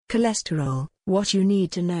Cholesterol, what you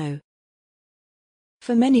need to know.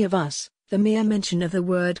 For many of us, the mere mention of the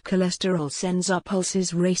word cholesterol sends our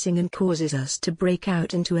pulses racing and causes us to break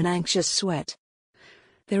out into an anxious sweat.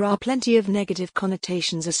 There are plenty of negative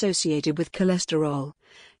connotations associated with cholesterol,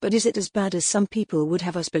 but is it as bad as some people would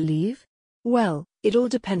have us believe? Well, it all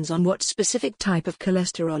depends on what specific type of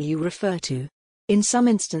cholesterol you refer to. In some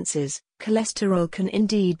instances, cholesterol can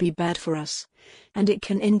indeed be bad for us, and it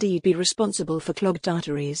can indeed be responsible for clogged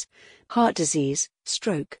arteries, heart disease,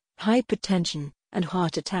 stroke, hypertension, and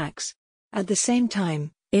heart attacks. At the same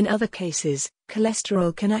time, in other cases,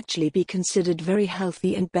 cholesterol can actually be considered very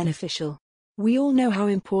healthy and beneficial. We all know how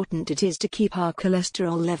important it is to keep our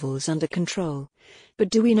cholesterol levels under control, but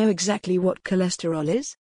do we know exactly what cholesterol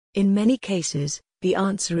is? In many cases, the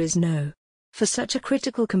answer is no. For such a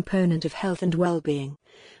critical component of health and well-being,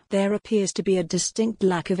 there appears to be a distinct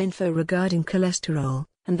lack of info regarding cholesterol,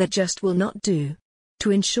 and that just will not do.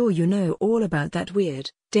 To ensure you know all about that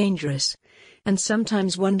weird, dangerous, and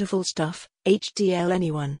sometimes wonderful stuff, HDL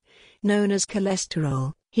anyone, known as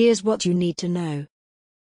cholesterol, here's what you need to know.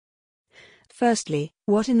 Firstly,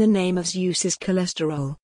 what in the name of Zeus is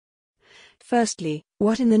cholesterol? Firstly,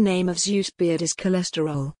 what in the name of Zeus beard is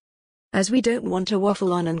cholesterol? As we don't want to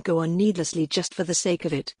waffle on and go on needlessly just for the sake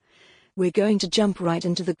of it, we're going to jump right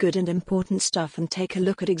into the good and important stuff and take a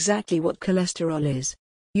look at exactly what cholesterol is.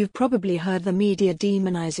 You've probably heard the media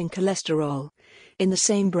demonizing cholesterol, in the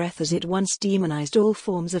same breath as it once demonized all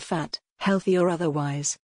forms of fat, healthy or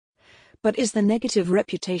otherwise. But is the negative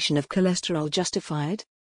reputation of cholesterol justified?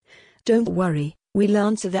 Don't worry, we'll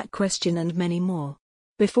answer that question and many more.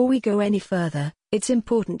 Before we go any further, it's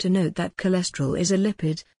important to note that cholesterol is a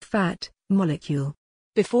lipid, fat, molecule.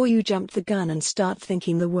 Before you jump the gun and start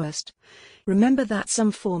thinking the worst, remember that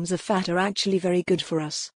some forms of fat are actually very good for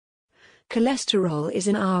us. Cholesterol is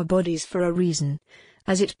in our bodies for a reason,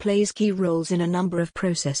 as it plays key roles in a number of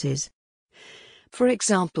processes. For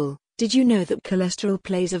example, did you know that cholesterol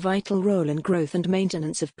plays a vital role in growth and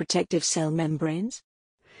maintenance of protective cell membranes?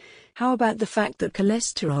 How about the fact that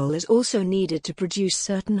cholesterol is also needed to produce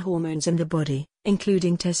certain hormones in the body,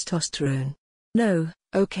 including testosterone? No,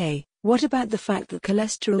 okay, what about the fact that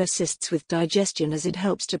cholesterol assists with digestion as it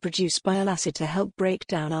helps to produce bile acid to help break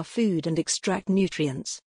down our food and extract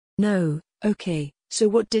nutrients? No, okay, so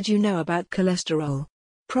what did you know about cholesterol?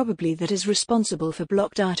 Probably that is responsible for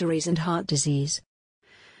blocked arteries and heart disease.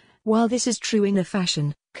 While this is true in a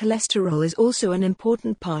fashion, cholesterol is also an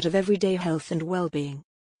important part of everyday health and well-being.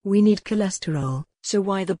 We need cholesterol, so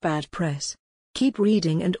why the bad press? Keep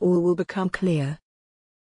reading and all will become clear.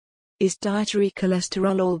 Is dietary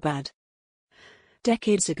cholesterol all bad?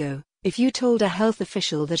 Decades ago, if you told a health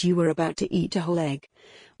official that you were about to eat a whole egg,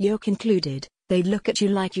 yolk included, they'd look at you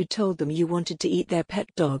like you told them you wanted to eat their pet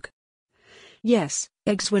dog. Yes,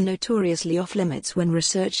 eggs were notoriously off limits when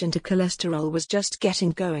research into cholesterol was just getting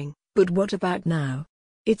going, but what about now?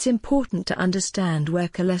 It's important to understand where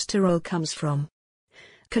cholesterol comes from.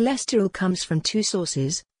 Cholesterol comes from two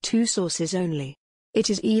sources only. It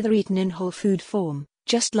is either eaten in whole food form,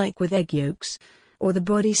 just like with egg yolks, or the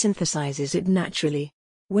body synthesizes it naturally.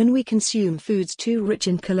 When we consume foods too rich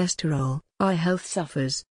in cholesterol, our health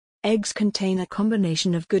suffers. Eggs contain a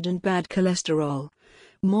combination of good and bad cholesterol.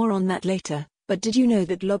 More on that later, but did you know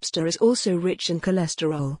that lobster is also rich in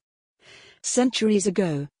cholesterol? Centuries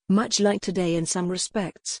ago, much like today in some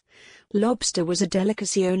respects, lobster was a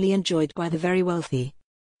delicacy only enjoyed by the very wealthy.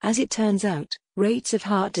 As it turns out, rates of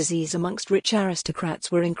heart disease amongst rich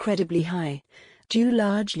aristocrats were incredibly high, due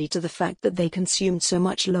largely to the fact that they consumed so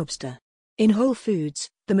much lobster. In whole foods,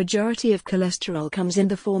 the majority of cholesterol comes in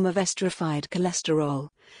the form of esterified cholesterol,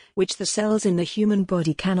 which the cells in the human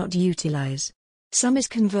body cannot utilize. Some is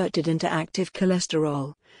converted into active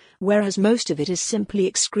cholesterol, whereas most of it is simply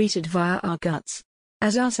excreted via our guts.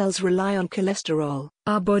 As our cells rely on cholesterol,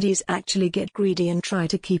 our bodies actually get greedy and try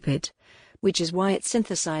to keep it, which is why it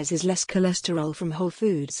synthesizes less cholesterol from whole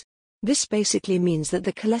foods. This basically means that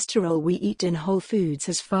the cholesterol we eat in whole foods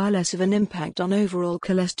has far less of an impact on overall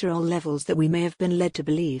cholesterol levels than we may have been led to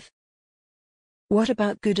believe. What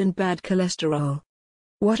about good and bad cholesterol?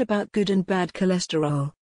 What about good and bad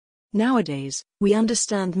cholesterol? Nowadays, we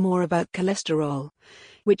understand more about cholesterol,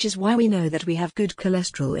 which is why we know that we have good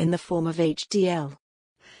cholesterol in the form of HDL,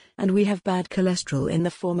 and we have bad cholesterol in the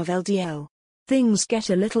form of LDL. Things get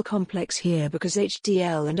a little complex here because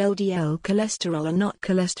HDL and LDL cholesterol are not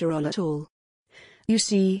cholesterol at all. You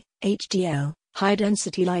see, HDL,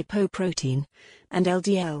 high-density lipoprotein, and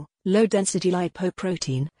LDL, low-density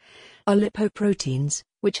lipoprotein, are lipoproteins,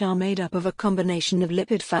 which are made up of a combination of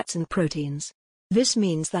lipid fats and proteins. This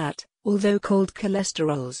means that, although called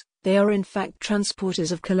cholesterols, They are in fact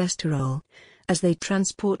transporters of cholesterol, as they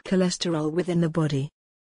transport cholesterol within the body.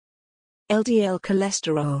 LDL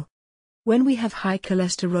cholesterol. When we have high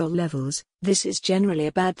cholesterol levels, this is generally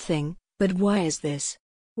a bad thing, but why is this?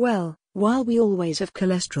 Well, while we always have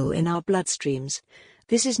cholesterol in our bloodstreams,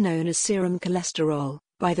 this is known as serum cholesterol,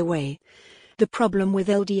 by the way. The problem with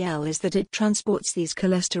LDL is that it transports these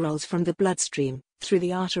cholesterols from the bloodstream, through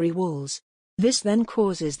the artery walls. This then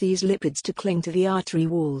causes these lipids to cling to the artery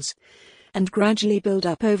walls, and gradually build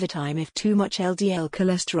up over time if too much LDL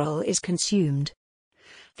cholesterol is consumed.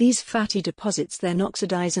 These fatty deposits then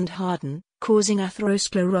oxidize and harden, causing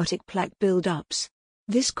atherosclerotic plaque buildups.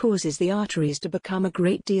 This causes the arteries to become a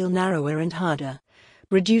great deal narrower and harder,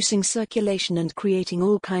 reducing circulation and creating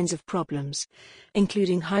all kinds of problems,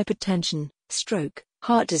 including hypertension, stroke,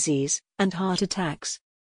 heart disease, and heart attacks.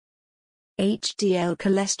 HDL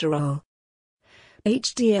cholesterol.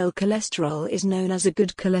 HDL cholesterol is known as a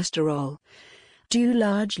good cholesterol, due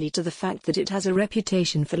largely to the fact that it has a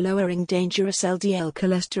reputation for lowering dangerous LDL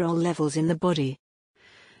cholesterol levels in the body.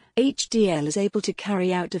 HDL is able to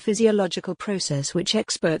carry out a physiological process which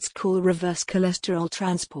experts call reverse cholesterol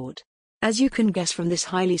transport. As you can guess from this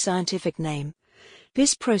highly scientific name,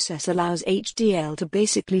 this process allows HDL to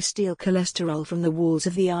basically steal cholesterol from the walls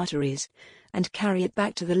of the arteries, and carry it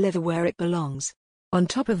back to the liver where it belongs. On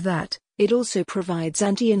top of that, it also provides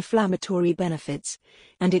anti-inflammatory benefits,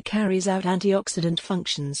 and it carries out antioxidant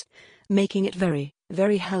functions, making it very,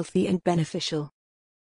 very healthy and beneficial.